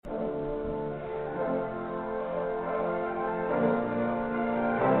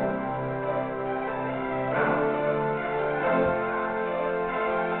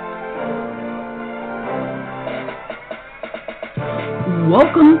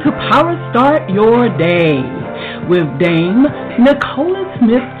welcome to PowerStart Your Day with Dame Nicola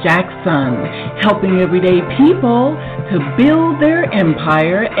Smith Jackson, helping everyday people to build their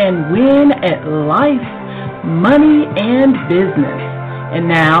empire and win at life, money, and business. And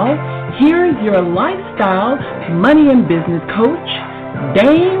now, here's your lifestyle, money, and business coach,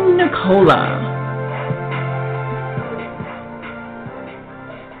 Dame Nicola.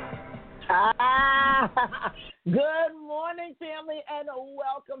 Good morning, family, and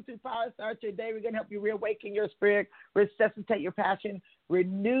welcome to PowerStart Your Day. We're going to help you reawaken your spirit, resuscitate your passion,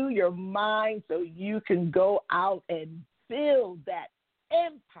 renew your mind so you can go out and build that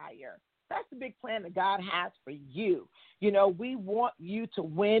empire. That's the big plan that God has for you. You know, we want you to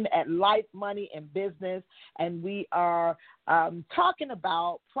win at life, money, and business, and we are talking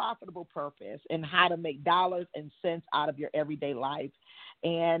about profitable purpose and how to make dollars and cents out of your everyday life.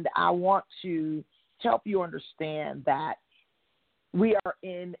 And I want to help you understand that we are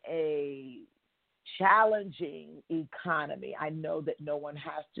in a challenging economy. I know that no one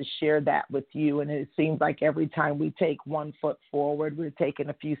has to share that with you, and it seems like every time we take one foot forward, we're taking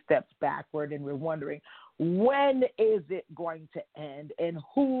a few steps backward, and we're wondering, when is it going to end, and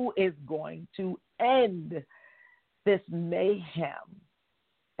who is going to end this mayhem?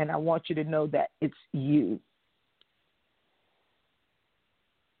 And I want you to know that it's you.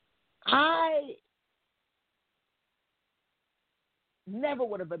 I never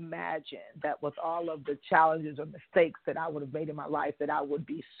would have imagined that with all of the challenges or mistakes that I would have made in my life, that I would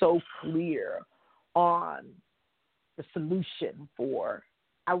be so clear on the solution for.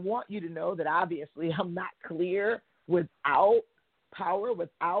 I want you to know that obviously I'm not clear without power,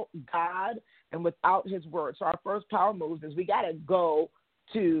 without God, and without his word. So our first power move is we got to go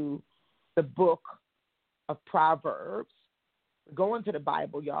to the book of Proverbs. Go into the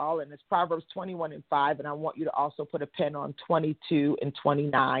Bible, y'all, and it's Proverbs 21:5, and I want you to also put a pen on 22 and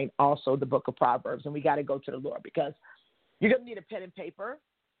 29, also the book of Proverbs, and we got to go to the Lord because you're going to need a pen and paper.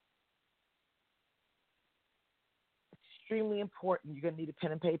 Extremely important. You're going to need a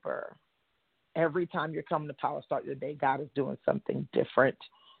pen and paper. Every time you're coming to PowerStart Your Day, God is doing something different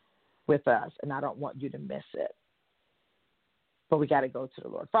with us, and I don't want you to miss it. But we got to go to the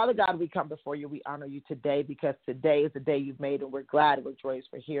Lord. Father God, we come before you. We honor you today because today is the day you've made, and we're glad and we're joyous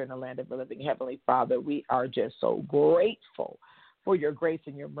we're here in the land of the living. Heavenly Father, we are just so grateful for your grace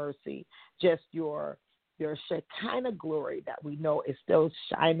and your mercy, just your Shekinah glory that we know is still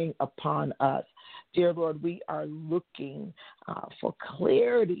shining upon us. Dear Lord, we are looking for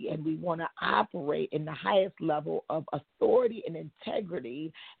clarity, and we want to operate in the highest level of authority and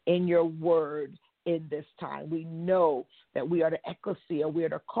integrity in your word. In this time, we know that we are the ecclesia, we are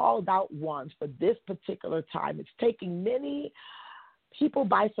the called out ones for this particular time. It's taking many people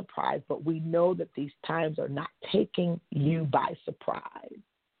by surprise, but we know that these times are not taking you by surprise.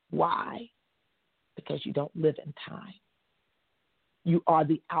 Why? Because you don't live in time. You are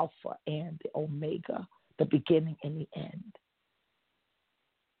the Alpha and the Omega, the beginning and the end.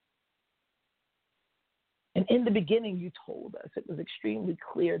 And in the beginning, you told us, it was extremely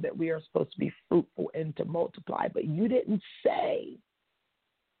clear that we are supposed to be fruitful and to multiply, but you didn't say,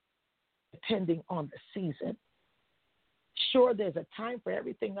 depending on the season. Sure, there's a time for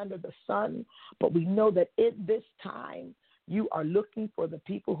everything under the sun, but we know that in this time, you are looking for the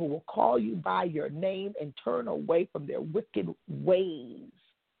people who will call you by your name and turn away from their wicked ways,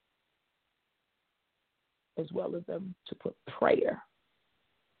 as well as them to put prayer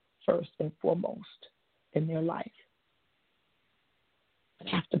first and foremost in their life. And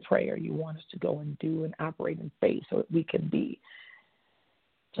after prayer, you want us to go and do and operate in faith so that we can be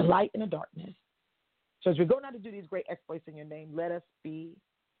the light in the darkness. So as we go now to do these great exploits in your name, let us be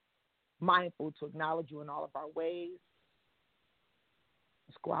mindful to acknowledge you in all of our ways.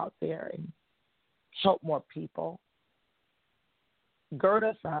 Let's go out there and help more people. Gird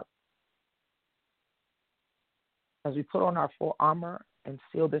us up as we put on our full armor and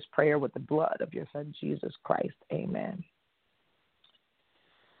seal this prayer with the blood of your son, Jesus Christ. Amen.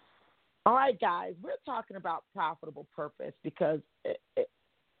 All right, guys, we're talking about profitable purpose because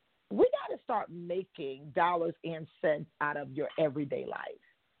we got to start making dollars and cents out of your everyday life.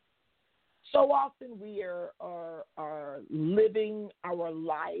 So often we are living our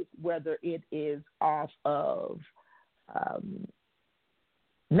life, whether it is off of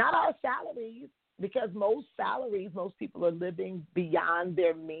not our salaries, because most people are living beyond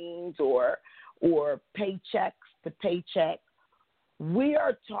their means or paychecks to paycheck. We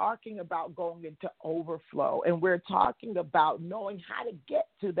are talking about going into overflow, and we're talking about knowing how to get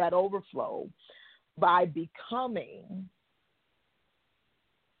to that overflow by becoming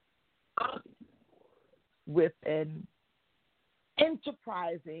with an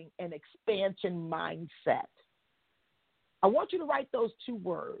enterprising and expansion mindset. I want you to write those two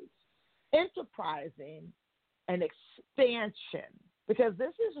words, enterprising and expansion, because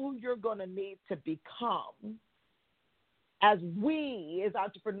this is who you're going to need to become as we, as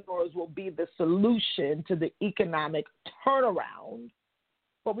entrepreneurs, will be the solution to the economic turnaround.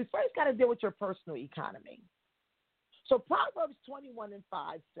 But we first got to deal with your personal economy. So Proverbs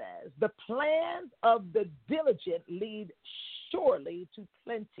 21:5 says, the plans of the diligent lead surely to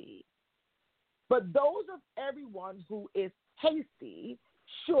plenty, but those of everyone who is hasty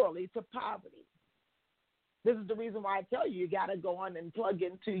surely to poverty. This is the reason why I tell you got to go on and plug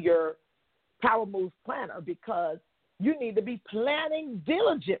into your Power Moves planner, because you need to be planning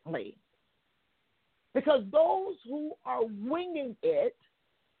diligently. Because those who are winging it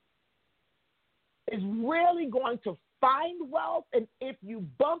is really going to find wealth, and if you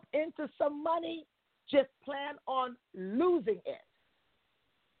bump into some money, just plan on losing it.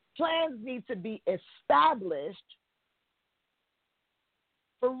 Plans need to be established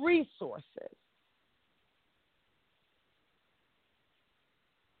for resources.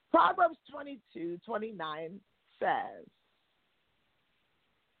 Proverbs 22:29 says,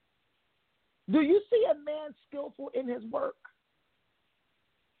 do you see a man skillful in his work?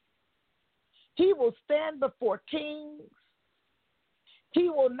 He will stand before kings. He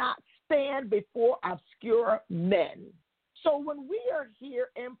will not stand before obscure men. So when we are here,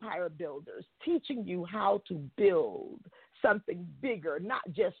 empire builders, teaching you how to build something bigger, not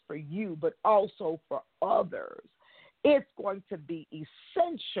just for you, but also for others, it's going to be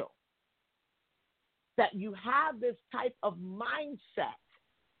essential that you have this type of mindset,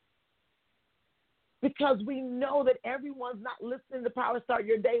 because we know that everyone's not listening to PowerStart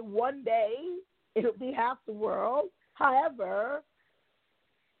Your Day. One day, it'll be half the world. However,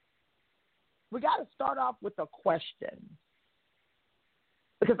 we got to start off with a question,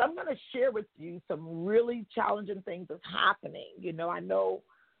 because I'm going to share with you some really challenging things that's happening. You know, I know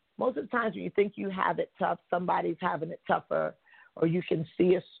most of the times when you think you have it tough, somebody's having it tougher, or you can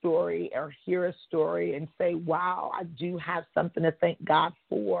see a story or hear a story and say, wow, I do have something to thank God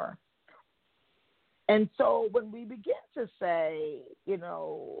for. And so when we begin to say, you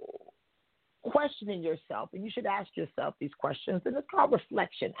know, questioning yourself, and you should ask yourself these questions, and it's called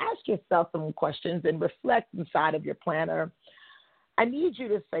reflection. Ask yourself some questions and reflect inside of your planner. I need you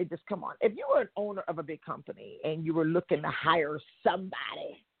to say this, come on. If you were an owner of a big company and you were looking to hire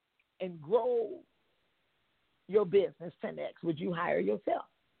somebody and grow your business 10x, would you hire yourself?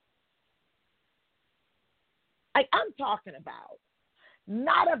 Like I'm talking about,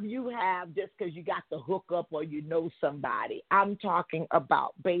 not if you have just because you got the hookup or you know somebody. I'm talking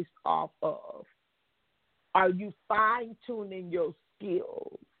about based off of, are you fine-tuning your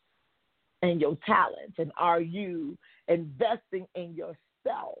skills and your talents, and are you investing in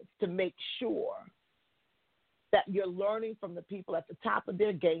yourself to make sure that you're learning from the people at the top of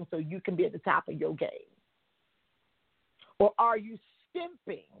their game so you can be at the top of your game? Or are you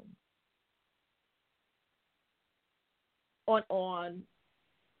skimping on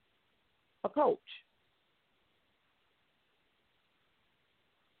a coach?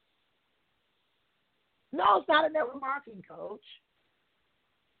 No, it's not a network marketing coach.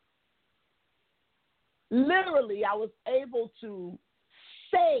 Literally, I was able to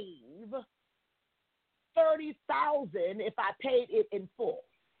save $30,000 if I paid it in full.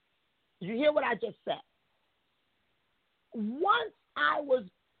 Did you hear what I just said? Once I was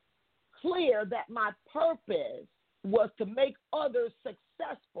clear that my purpose was to make others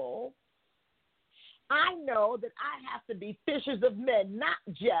successful, I know that I have to be fishers of men, not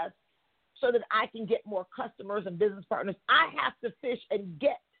just so that I can get more customers and business partners. I have to fish and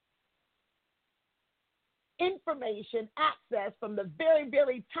get information, access from the very,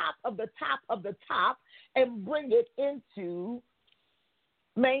 very top of the top of the top, and bring it into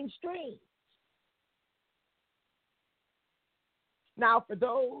mainstream. Now, for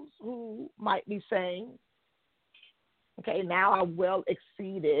those who might be saying, okay, now I well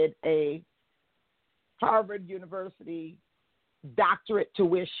exceeded a Harvard University doctorate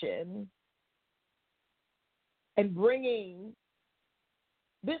tuition and bringing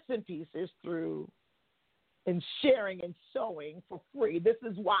bits and pieces through and sharing and sowing for free. This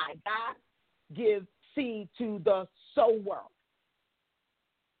is why God gives seed to the sower.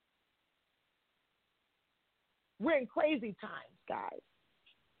 We're in crazy times, guys.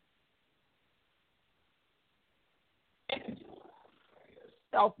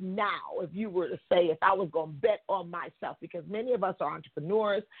 Yourself now, if you were to say, if I was going to bet on myself, because many of us are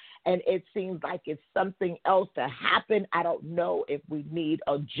entrepreneurs and it seems like it's something else to happen. I don't know if we need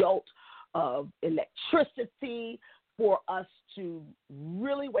a jolt of electricity for us to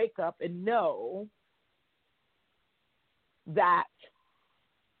really wake up and know that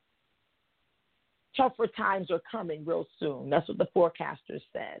tougher times are coming real soon. That's what the forecasters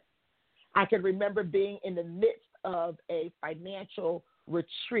said. I can remember being in the midst of a financial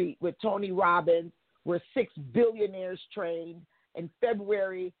retreat with Tony Robbins, where 6 billionaires trained in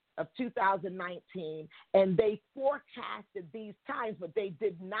February of 2019, and they forecasted these times, but they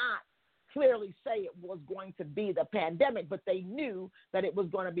did not clearly say it was going to be the pandemic, but they knew that it was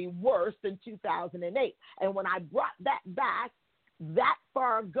going to be worse than 2008. And when I brought that back that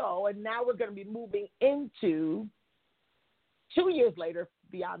far ago, and now we're going to be moving into 2 years later,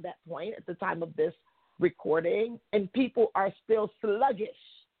 beyond that point, at the time of this recording, and people are still sluggish,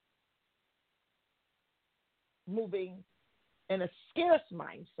 moving in a scarce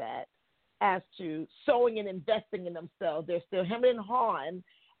mindset as to sowing and investing in themselves. They're still hemming and hawing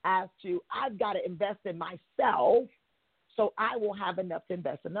as to, I've got to invest in myself so I will have enough to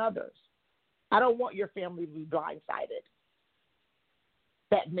invest in others. I don't want your family to be blindsided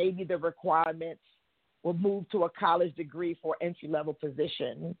that maybe the requirements will move to a college degree for entry-level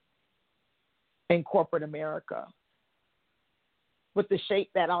position in corporate America. With the shape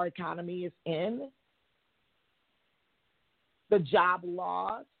that our economy is in, the job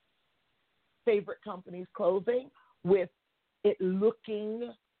loss, favorite companies closing, with it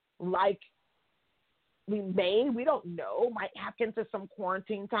looking like we don't know, might happen into some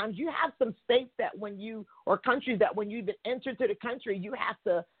quarantine times. You have some states that or countries that when you even enter to the country, you have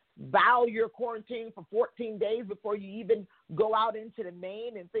to vow your quarantine for 14 days before you even go out into the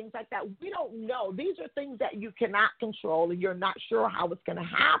main and things like that. We don't know. These are things that you cannot control, and you're not sure how it's going to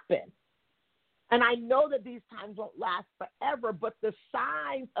happen. And I know that these times won't last forever, but the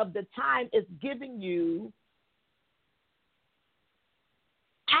signs of the time is giving you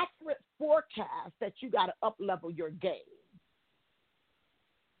accurate forecast that you got to up-level your game.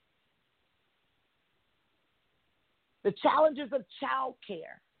 The challenges of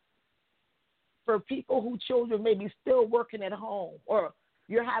childcare for people whose children may be still working at home, or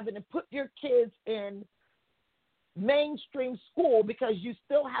you're having to put your kids in mainstream school because you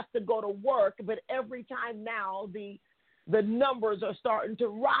still have to go to work, but every time now the numbers are starting to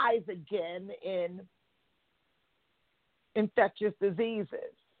rise again in infectious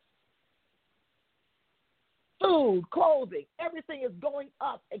diseases. Food, clothing, everything is going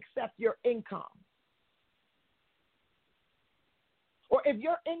up except your income. Or if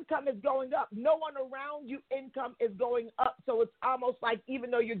your income is going up, no one around you income is going up. So it's almost like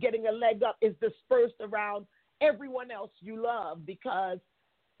even though you're getting a leg up, it's dispersed around everyone else you love because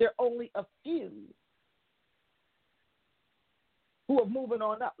there are only a few who are moving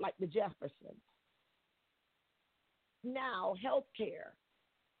on up like the Jeffersons. Now, healthcare.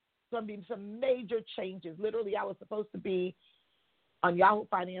 Going to be some major changes. Literally, I was supposed to be on Yahoo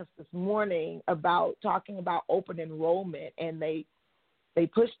Finance this morning talking about open enrollment, and they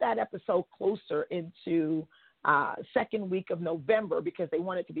pushed that episode closer into second week of November because they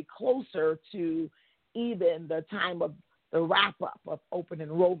wanted to be closer to even the time of the wrap-up of open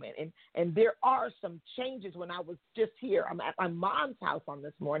enrollment. And there are some changes. When I was just here, I'm at my mom's house on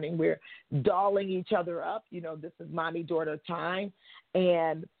this morning. We're dolling each other up. You know, this is mommy-daughter time.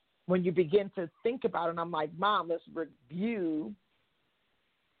 And when you begin to think about it, I'm like, Mom, let's review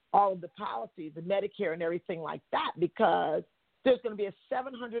all of the policies, the Medicare and everything like that, because there's going to be a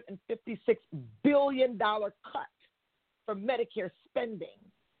 $756 billion cut for Medicare spending.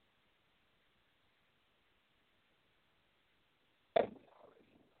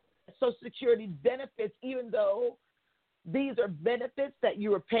 Social Security benefits, even though these are benefits that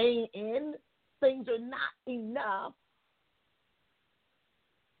you are paying in, things are not enough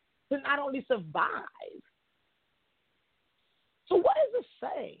to not only survive. So what is it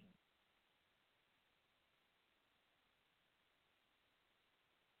saying?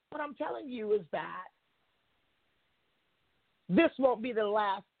 What I'm telling you is that this won't be the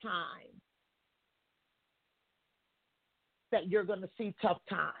last time that you're going to see tough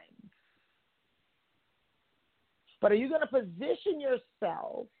times. But are you going to position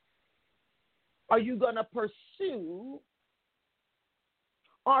yourself? Are you going to pursue?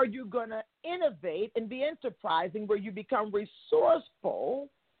 Are you going to innovate and be enterprising where you become resourceful,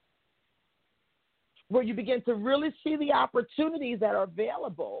 where you begin to really see the opportunities that are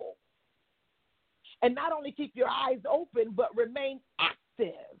available, and not only keep your eyes open, but remain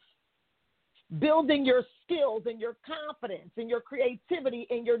active, building your skills and your confidence and your creativity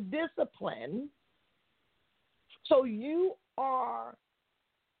and your discipline so you are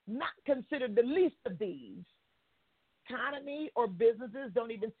not considered the least of these. Economy or businesses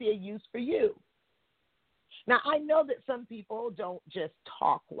don't even see a use for you. Now, I know that some people don't just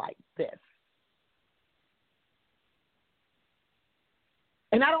talk like this.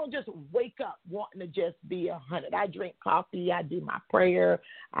 And I don't just wake up wanting to just be 100. I drink coffee, I do my prayer,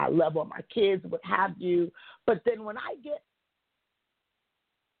 I love all my kids, what have you. But then when I get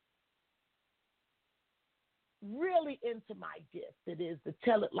really into my gift, it is to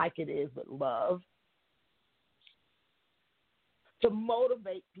tell it like it is with love, to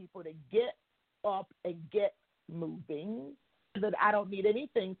motivate people to get up and get moving, that I don't need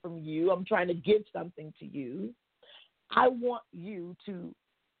anything from you. I'm trying to give something to you. I want you to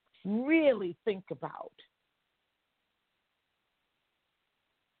really think about,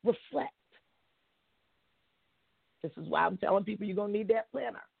 reflect. This is why I'm telling people you're going to need that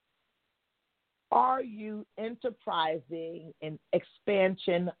planner. Are you enterprising and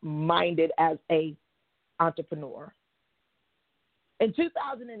expansion-minded as a entrepreneur? In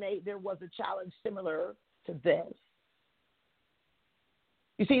 2008, there was a challenge similar to this.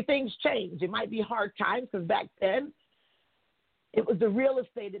 You see, things change. It might be hard times because back then, it was the real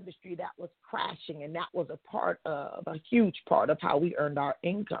estate industry that was crashing, and that was a huge part of how we earned our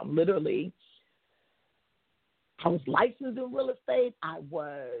income. Literally, I was licensed in real estate. I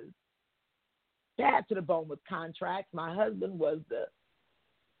was bad to the bone with contracts. My husband was the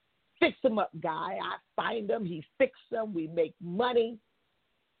fix-em-up guy. I find them, he fix them, we make money.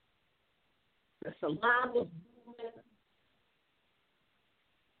 The salon was booming.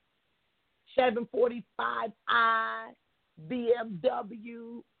 745i,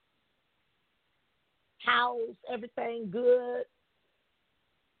 BMW, house, everything good.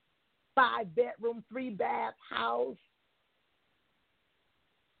 5-bedroom, 3-bath house.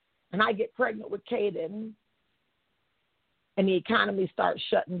 And I get pregnant with Caden, and the economy starts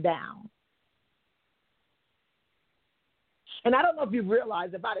shutting down. And I don't know if you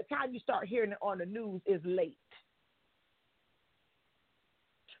realize that by the time you start hearing it on the news, it's late.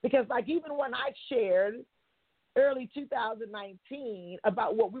 Because like even when I shared early 2019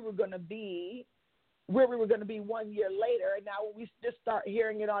 about what we were going to be, where we were going to be 1 year later, and now when we just start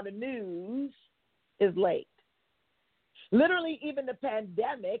hearing it on the news, it's late. Literally, even the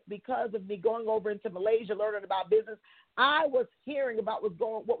pandemic, because of me going over into Malaysia, learning about business, I was hearing about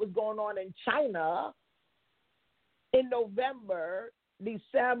what was going on in China in November,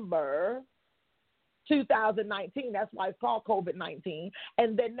 December 2019. That's why it's called COVID-19.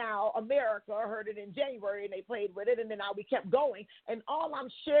 And then now America heard it in January, and they played with it, and then now we kept going. And all I'm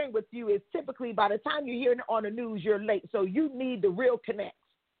sharing with you is typically by the time you're hearing it on the news, you're late. So you need the real connects.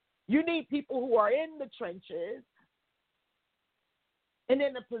 You need people who are in the trenches and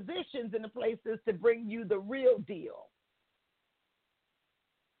in the positions and the places to bring you the real deal.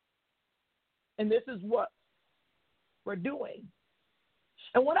 And this is what we're doing.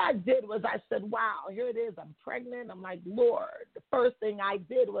 And what I did was I said, wow, here it is. I'm pregnant. I'm like, Lord, the first thing I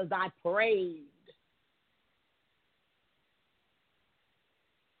did was I prayed.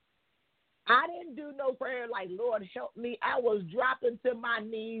 I didn't do no prayer like, Lord, help me. I was dropping to my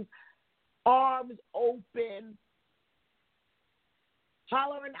knees, arms open,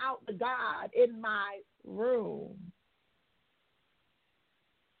 hollering out to God in my room,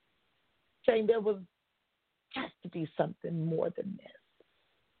 saying there has to be something more than this.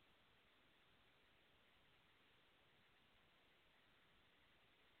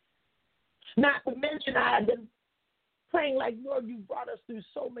 Not to mention, I had been praying like, Lord, you brought us through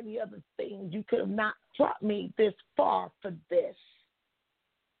so many other things. You could have not brought me this far for this.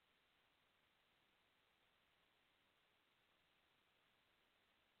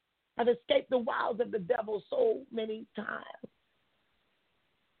 I've escaped the wiles of the devil so many times.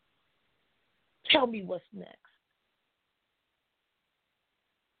 Tell me what's next.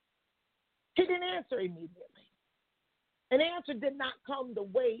 He didn't answer immediately. An answer did not come the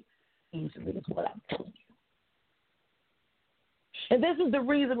way easily, is what I'm telling you. And this is the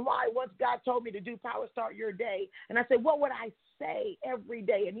reason why once God told me to do PowerStart Your Day, and I said, what would I say every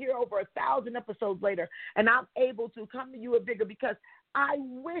day? And here over 1,000 episodes later, and I'm able to come to you a bigger, because I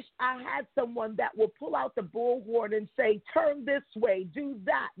wish I had someone that will pull out the bullhorn and say, turn this way, do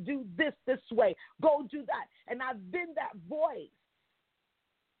that, do this way, go do that. And I've been that voice.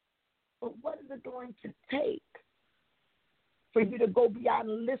 But what is it going to take for you to go beyond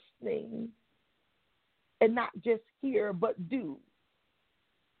listening and not just hear, but do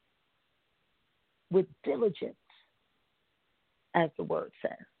with diligence, as the word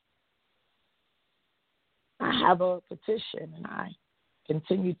says? I have a petition, and I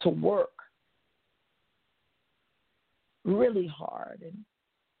continue to work really hard. And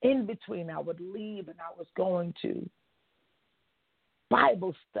in between, I would leave, and I was going to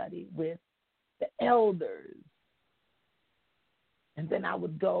Bible study with the elders. And then I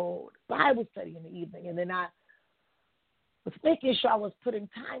would go to Bible study in the evening. And then I was making sure I was putting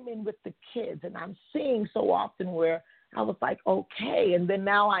time in with the kids. And I'm seeing so often where I was like, okay. And then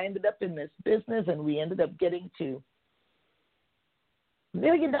now I ended up in this business, and we ended up getting to $1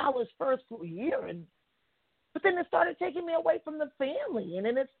 million first full year. But then it started taking me away from the family. And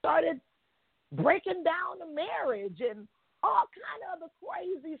then it started breaking down the marriage, and all kind of other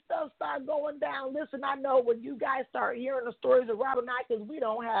crazy stuff started going down. Listen, I know when you guys start hearing the stories of Rob and I, because we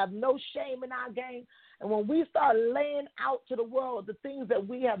don't have no shame in our game. And when we start laying out to the world the things that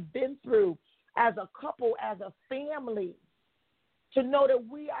we have been through as a couple, as a family, to know that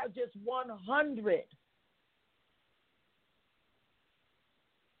we are just 100.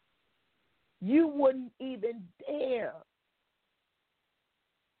 You wouldn't even dare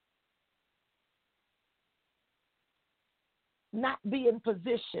not be in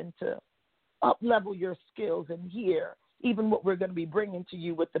position to up-level your skills and hear even what we're going to be bringing to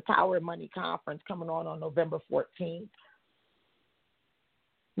you with the Power and Money Conference coming on November 14th,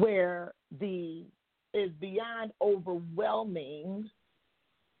 where is beyond overwhelming,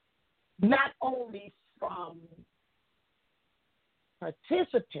 not only from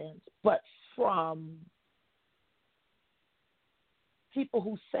participants, but from people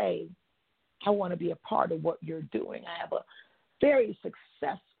who say, I want to be a part of what you're doing. I have a very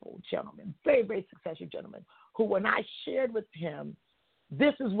successful gentleman, very, very successful gentleman, who when I shared with him,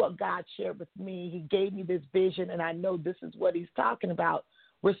 this is what God shared with me. He gave me this vision, and I know this is what he's talking about.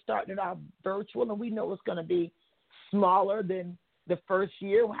 We're starting our virtual, and we know it's going to be smaller than the first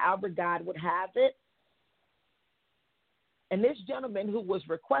year, however God would have it. And this gentleman who was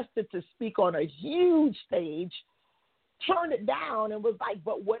requested to speak on a huge stage turned it down and was like,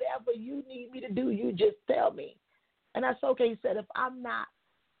 but whatever you need me to do, you just tell me. And I said, okay. He said, if I'm not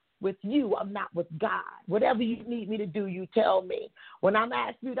with you, I'm not with God. Whatever you need me to do, you tell me. When I'm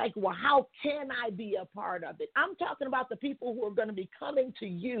asking you, like, well, how can I be a part of it? I'm talking about the people who are going to be coming to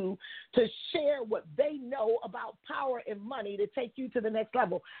you to share what they know about power and money to take you to the next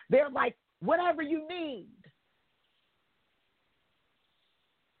level. They're like, whatever you need.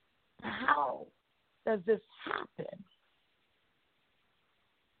 How does this happen?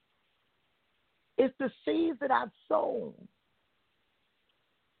 It's the seeds that I've sown.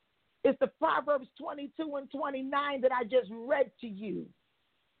 It's the Proverbs 22 and 29 that I just read to you.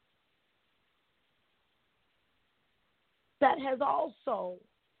 That has also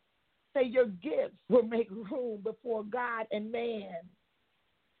say your gifts will make room before God and man.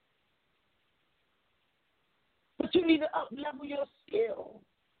 But you need to up-level your skill.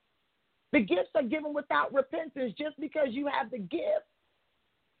 The gifts are given without repentance. Just because you have the gift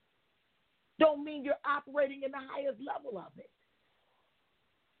don't mean you're operating in the highest level of it.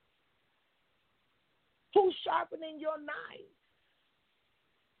 Who's sharpening your knife?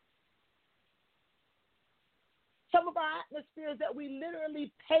 Some of our atmospheres that we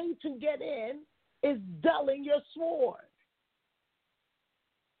literally pay to get in is dulling your sword,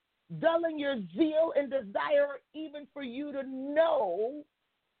 dulling your zeal and desire even for you to know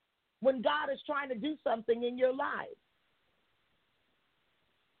when God is trying to do something in your life.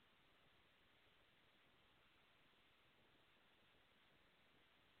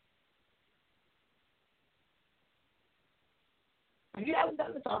 If you haven't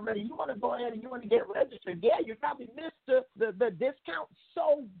done this already, you want to go ahead and you want to get registered. Yeah, you probably missed the discount.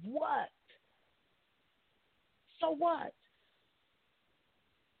 So what? So what?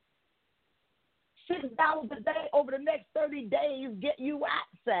 $6 a day over the next 30 days get you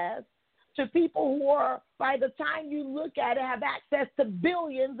access to people who are, by the time you look at it, have access to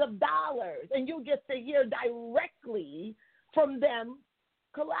billions of dollars. And you get to hear directly from them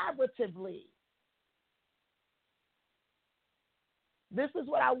collaboratively. This is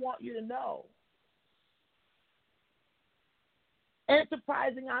what I want you to know.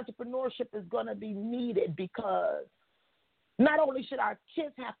 Enterprising entrepreneurship is going to be needed because not only should our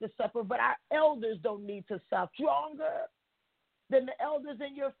kids have to suffer, but our elders don't need to suffer. Stronger than the elders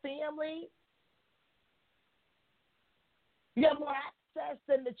in your family. You have more access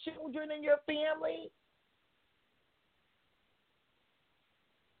than the children in your family.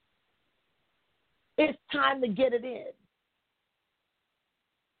 It's time to get it in.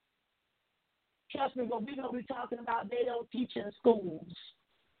 Trust me, what we're going to be talking about, they don't teach in schools.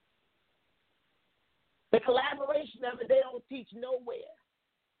 The collaboration of it, they don't teach nowhere.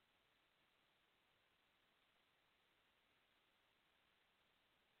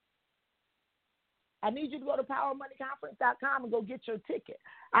 I need you to go to powermoneyconference.com and go get your ticket.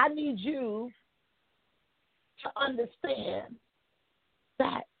 I need you to understand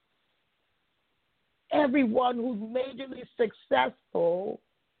that everyone who's majorly successful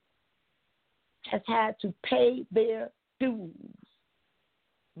has had to pay their dues,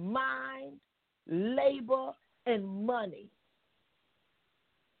 mind, labor, and money.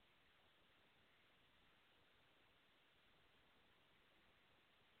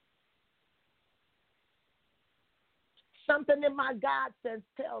 Something in my God sense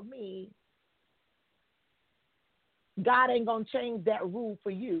tell me God ain't going to change that rule for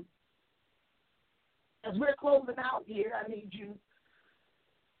you. As we're closing out here, I need you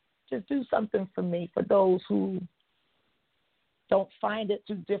just do something for me, for those who don't find it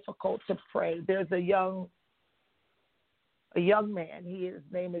too difficult to pray. There's a young man. His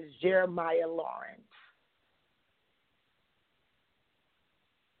name is Jeremiah Lawrence.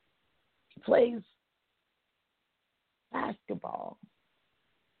 He plays basketball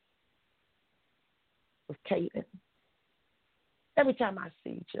with Caden. Every time I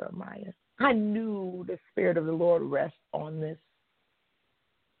see Jeremiah, I knew the Spirit of the Lord rests on this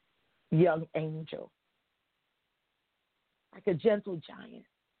young angel, like a gentle giant.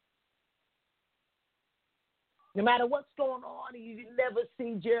 No matter what's going on, you never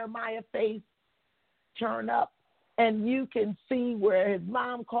see Jeremiah's face turn up, and you can see where his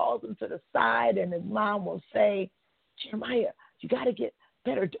mom calls him to the side, and his mom will say, Jeremiah, you got to get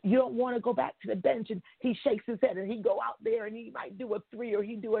better. You don't want to go back to the bench. And he shakes his head, and he go out there, and he might do a 3, or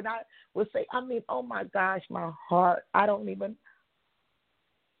he do it. I will say, oh, my gosh, my heart. I don't even.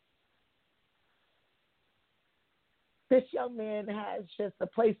 This young man has just a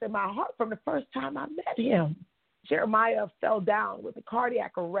place in my heart from the first time I met him. Jeremiah fell down with a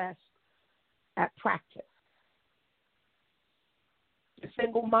cardiac arrest at practice. A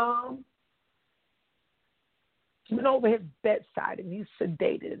single mom. She went over his bedside, and he's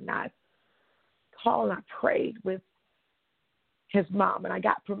sedated. And I called and I prayed with his mom, and I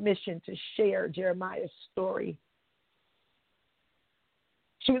got permission to share Jeremiah's story.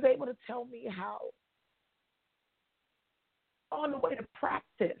 She was able to tell me how on the way to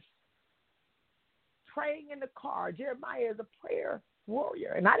practice, praying in the car. Jeremiah is a prayer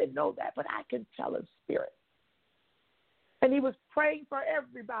warrior, and I didn't know that, but I can tell his spirit. And he was praying for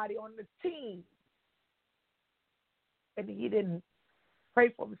everybody on the team. And he didn't pray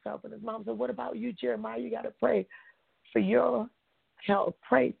for himself. And his mom said, what about you, Jeremiah? You got to pray for your health.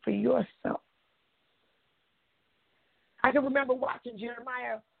 Pray for yourself. I can remember watching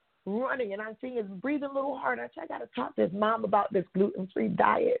Jeremiah running, and I'm seeing him breathing a little hard. I said, I got to talk to his mom about this gluten-free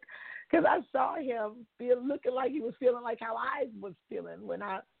diet, because I saw him looking like he was feeling like how I was feeling when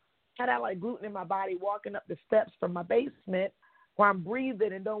I had that like gluten in my body, walking up the steps from my basement where I'm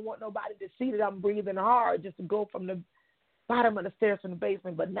breathing and don't want nobody to see that I'm breathing hard, just to go from the bottom of the stairs from the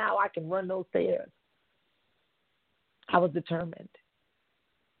basement. But now I can run those stairs. I was determined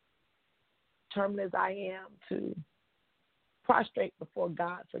as I am, to prostrate before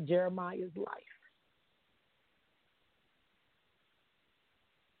God for Jeremiah's life.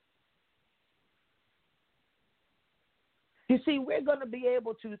 You see, we're going to be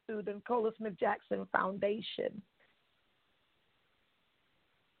able to, through the Nicola Smith Jackson Foundation,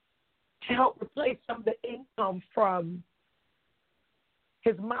 to help replace some of the income from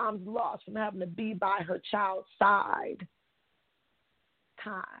his mom's loss from having to be by her child's side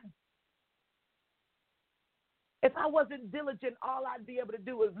time. If I wasn't diligent, all I'd be able to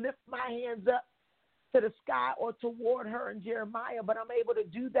do is lift my hands up to the sky or toward her and Jeremiah, but I'm able to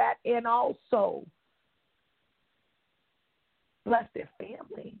do that and also bless their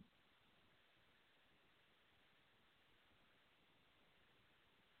family.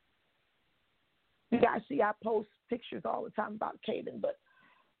 You guys see I post pictures all the time about Caden, but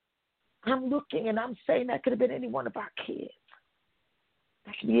I'm looking and I'm saying that could have been any one of our kids.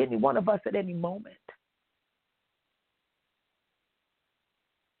 That could be any one of us at any moment.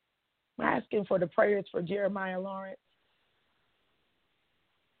 I'm asking for the prayers for Jeremiah Lawrence.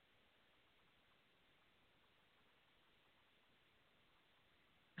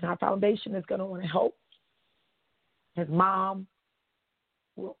 And our foundation is going to want to help. His mom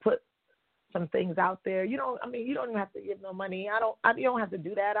will put some things out there. You don't even have to give no money. You don't have to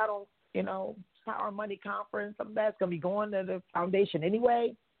do that. Power Money Conference, some of that's going to be going to the foundation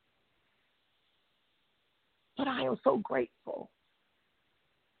anyway. But I am so grateful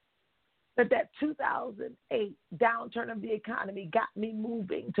that 2008 downturn of the economy got me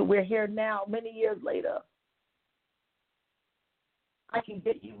moving to we're here now, many years later. I can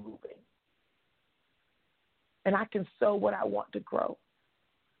get you moving. And I can sow what I want to grow.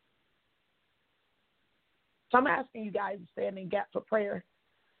 So I'm asking you guys to stand in gap for prayer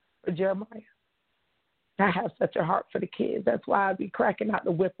for Jeremiah. I have such a heart for the kids. That's why I be cracking out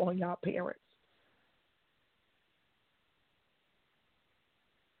the whip on y'all parents.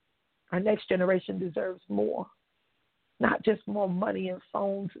 Our next generation deserves more, not just more money and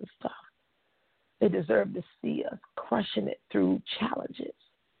phones and stuff. They deserve to see us crushing it through challenges.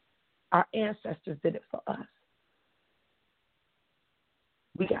 Our ancestors did it for us.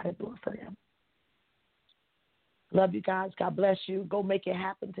 We got to do it for them. Love you guys. God bless you. Go make it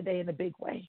happen today in a big way.